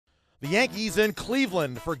The Yankees in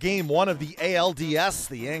Cleveland for Game 1 of the ALDS.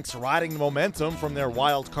 The Yanks riding the momentum from their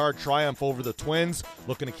wild card triumph over the Twins,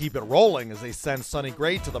 looking to keep it rolling as they send Sonny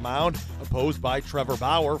Gray to the mound, opposed by Trevor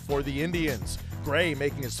Bauer for the Indians. Gray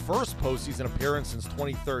making his first postseason appearance since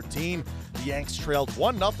 2013. The Yanks trailed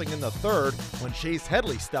 1-0 in the third when Chase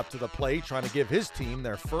Headley stepped to the plate, trying to give his team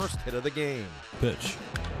their first hit of the game. Pitch.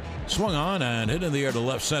 Swung on and hit in the air to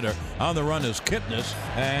left center. On the run is Kipnis,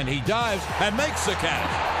 and he dives and makes the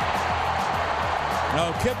catch.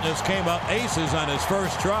 Now Kipnis came up aces on his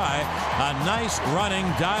first try. A nice running,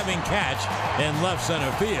 diving catch in left center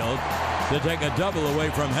field to take a double away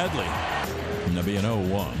from Headley. And there'll be an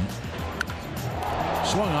 0-1.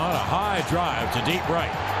 Swung on a high drive to deep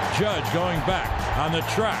right. Judge going back on the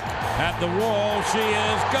track. At the wall, she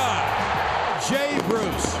is gone. Jay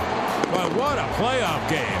Bruce. But what a playoff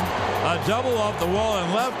game. A double off the wall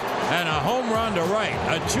and left, and a home run to right.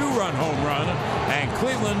 A 2-run home run, and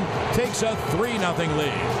Cleveland takes a 3-0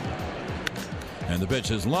 lead. And the pitch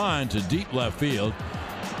is lined to deep left field.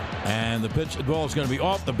 And the ball is going to be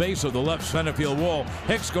off the base of the left center field wall.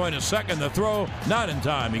 Hicks going to second. The throw, not in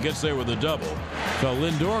time. He gets there with a double. So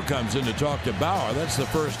Lindor comes in to talk to Bauer. That's the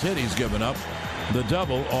first hit he's given up. The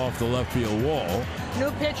double off the left field wall.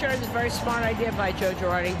 New pitcher, it was a very smart idea by Joe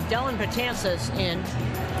Girardi. Dylan Betances in,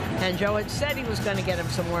 and Joe had said he was going to get him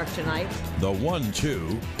some work tonight. The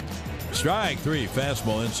 1-2. Strike three,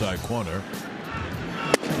 fastball inside corner.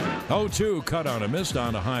 0-2, cut on a missed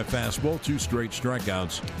on a high fastball, 2 straight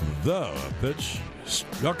strikeouts. The pitch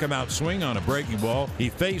struck him out swing on a breaking ball. He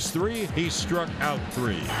faced 3, he struck out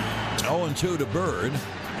 3. 0-2 to Bird.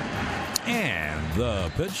 And the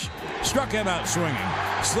pitch struck him out swinging.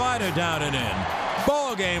 Slider down and in.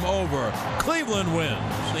 Ball game over. Cleveland wins.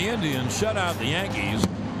 The Indians shut out the Yankees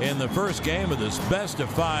in the first game of this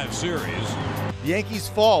best-of-5 series. The Yankees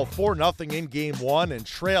fall 4-0 in Game 1 and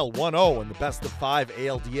trail 1-0 in the best-of-5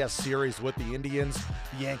 ALDS series with the Indians.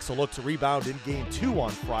 The Yanks will look to rebound in Game 2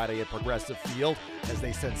 on Friday at Progressive Field as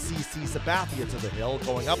they send CC Sabathia to the hill,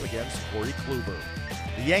 going up against Corey Kluber.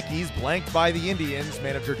 The Yankees blanked by the Indians.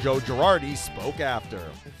 Manager Joe Girardi spoke after.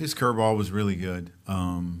 His curveball was really good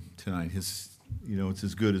tonight. It's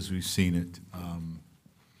as good as we've seen it.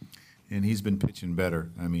 And he's been pitching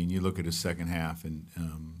better. I mean, you look at his second half, and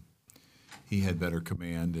he had better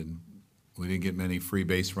command, and we didn't get many free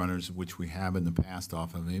base runners, which we have in the past,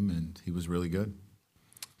 off of him, and he was really good.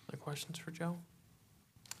 Other questions for Joe?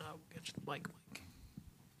 Get you the mic.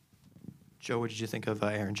 Joe, what did you think of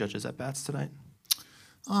Aaron Judge's at-bats tonight?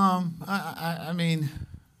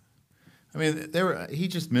 He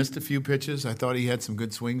just missed a few pitches. I thought he had some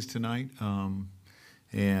good swings tonight, and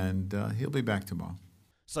he'll be back tomorrow.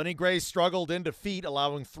 Sonny Gray struggled in defeat,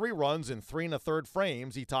 allowing 3 runs in 3 1/3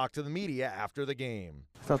 frames. He talked to the media after the game.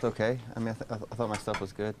 I felt okay. I mean, I thought my stuff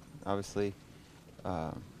was good. Obviously,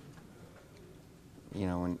 when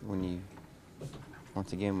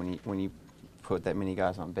you put that many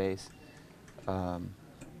guys on base, more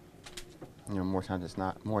times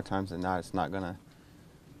than not, it's not gonna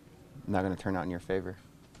turn out in your favor.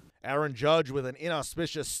 Aaron Judge with an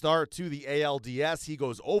inauspicious start to the ALDS. He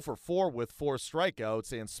goes 0 for 4 with 4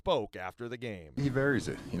 strikeouts and spoke after the game. He varies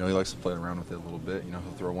it. He likes to play around with it a little bit. He'll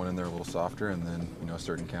throw one in there a little softer, and then,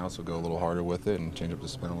 certain counts will go a little harder with it and change up the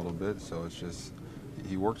spin a little bit. So it's just,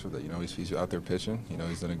 he works with it. He's out there pitching.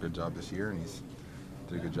 He's done a good job this year, and he's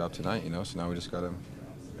did a good job tonight, So now we just got to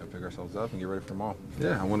pick ourselves up and get ready for tomorrow.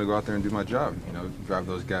 Yeah, I want to go out there and do my job. Drive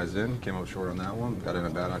those guys in. Came up short on that one. Got in a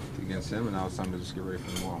bad against him, and now it's time to just get ready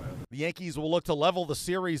for tomorrow. The Yankees will look to level the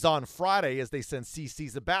series on Friday as they send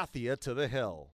CC Sabathia to the hill.